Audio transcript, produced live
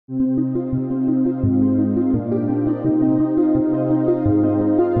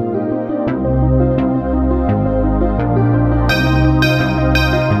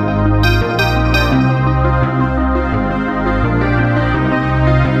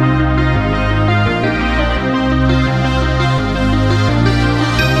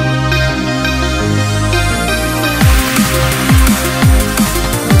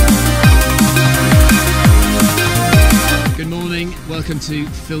Welcome to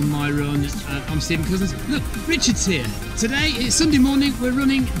Film My Run. I'm Stephen Cousins. Look, Richard's here. Today, it's Sunday morning, we're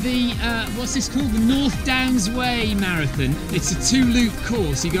running the, what's this called? The North Downs Way Marathon. It's a 2-loop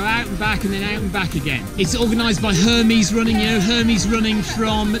course. You go out and back and then out and back again. It's organised by Hermes Running, you know, Hermes Running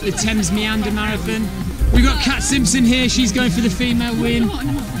from the Thames Meander Marathon. We've got Kat Simpson here, she's going for the female win.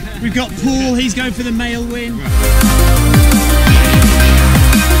 We've got Paul, he's going for the male win.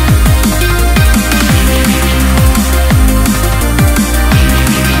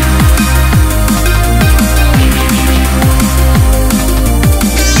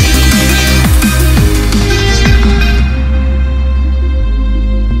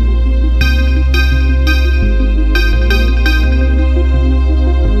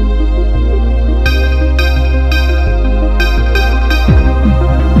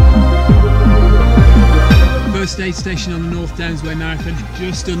 Aid station on the North Downs Way Marathon,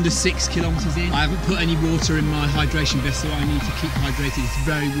 just under 6 kilometres in. I haven't put any water in my hydration vest, so I need to keep hydrated. It's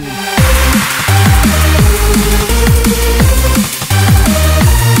very warm.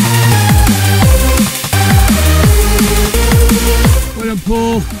 Well done,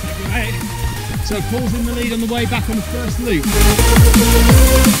 Paul. Right. So Paul's in the lead on the way back on the first loop.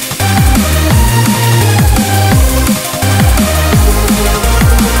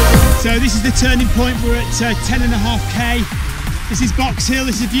 So this is the turning point, we're at 10.5k. This is Box Hill,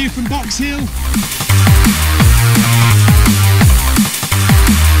 this is a view from Box Hill.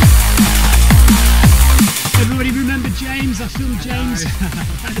 Everybody remember James? I filmed James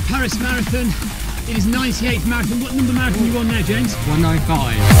at the Paris Marathon. It is 98th marathon. What number marathon are you on now, James?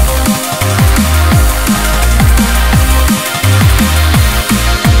 195.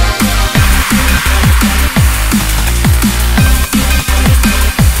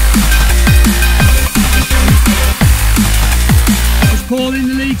 Paul in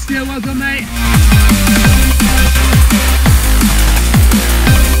the lead still, well done mate.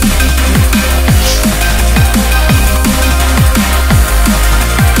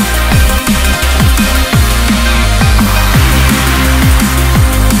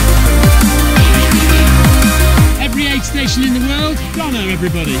 Every aid station in the world, Ghana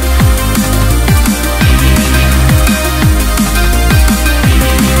everybody.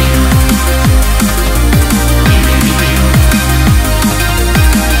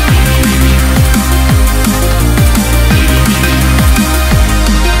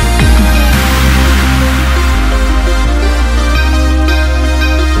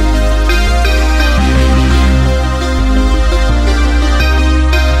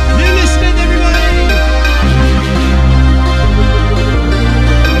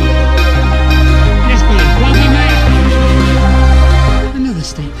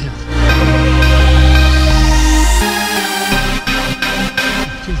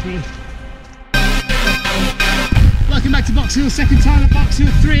 Welcome back to Box Hill, second time at Box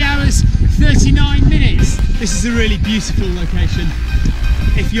Hill, 3 hours 39 minutes. This is a really beautiful location.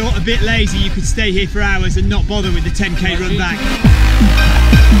 If you're a bit lazy, you could stay here for hours and not bother with the 10k run back.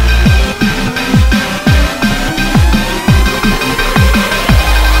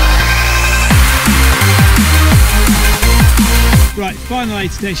 Right, final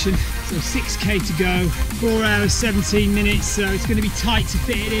aid station, so 6k to go, 4 hours 17 minutes, so it's going to be tight to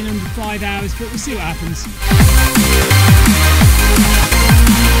fit it in under 5 hours, but we'll see what happens.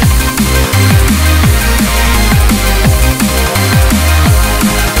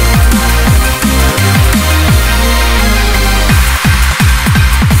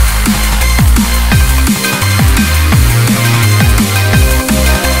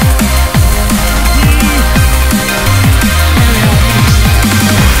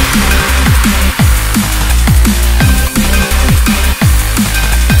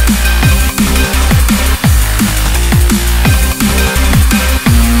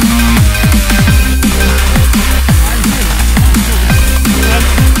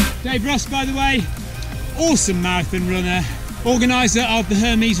 By the way, awesome marathon runner, organiser of the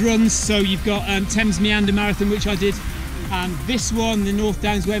Hermes runs, so you've got Thames Meander Marathon, which I did, and this one, the North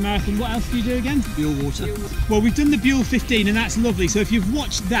Downs Way Marathon. What else do you do again? Buell Water. Well, we've done the Buell 15 and that's lovely, so if you've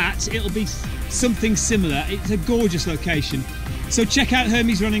watched that, it'll be something similar. It's a gorgeous location, so check out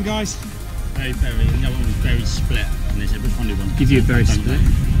Hermes Running, guys. Very, no one was very split, and they said which one do you want? Give you a very split.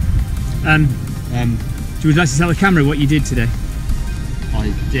 Do you like to tell the camera what you did today?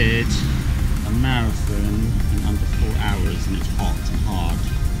 I did a marathon in under 4 hours, and it's hot and hard.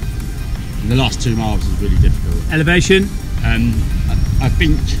 And the last 2 miles was really difficult. Elevation? I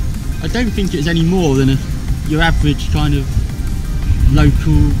don't think it's any more than your average kind of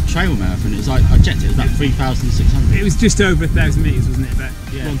local trail marathon. It's like, I checked it, it was about 3,600. It was just over 1,000 metres, wasn't it? About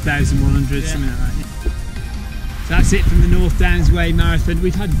 1,100, something like that. Yeah. So that's it from the North Downs Way Marathon.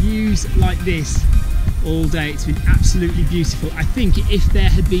 We've had views like this all day. It's been absolutely beautiful. I think if there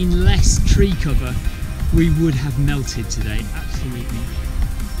had been less tree cover, we would have melted today. Absolutely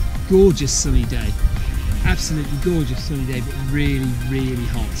gorgeous sunny day. Absolutely gorgeous sunny day, but really, really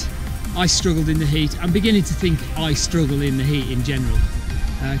hot. I struggled in the heat. I'm beginning to think I struggle in the heat in general,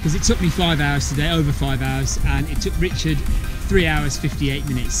 because it took me 5 hours today, over 5 hours, and it took Richard 3 hours 58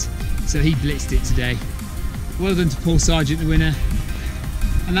 minutes. So he blitzed it today. Well done to Paul Sargent, the winner.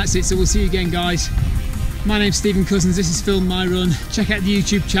 And that's it, so we'll see you again, guys. My name's Stephen Cousins, this is Film My Run. Check out the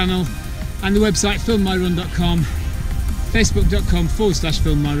YouTube channel and the website filmmyrun.com,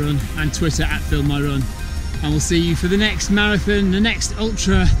 facebook.com/filmmyrun, and Twitter @filmmyrun. And we'll see you for the next marathon, the next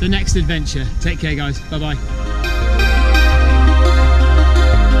ultra, the next adventure. Take care, guys. Bye bye.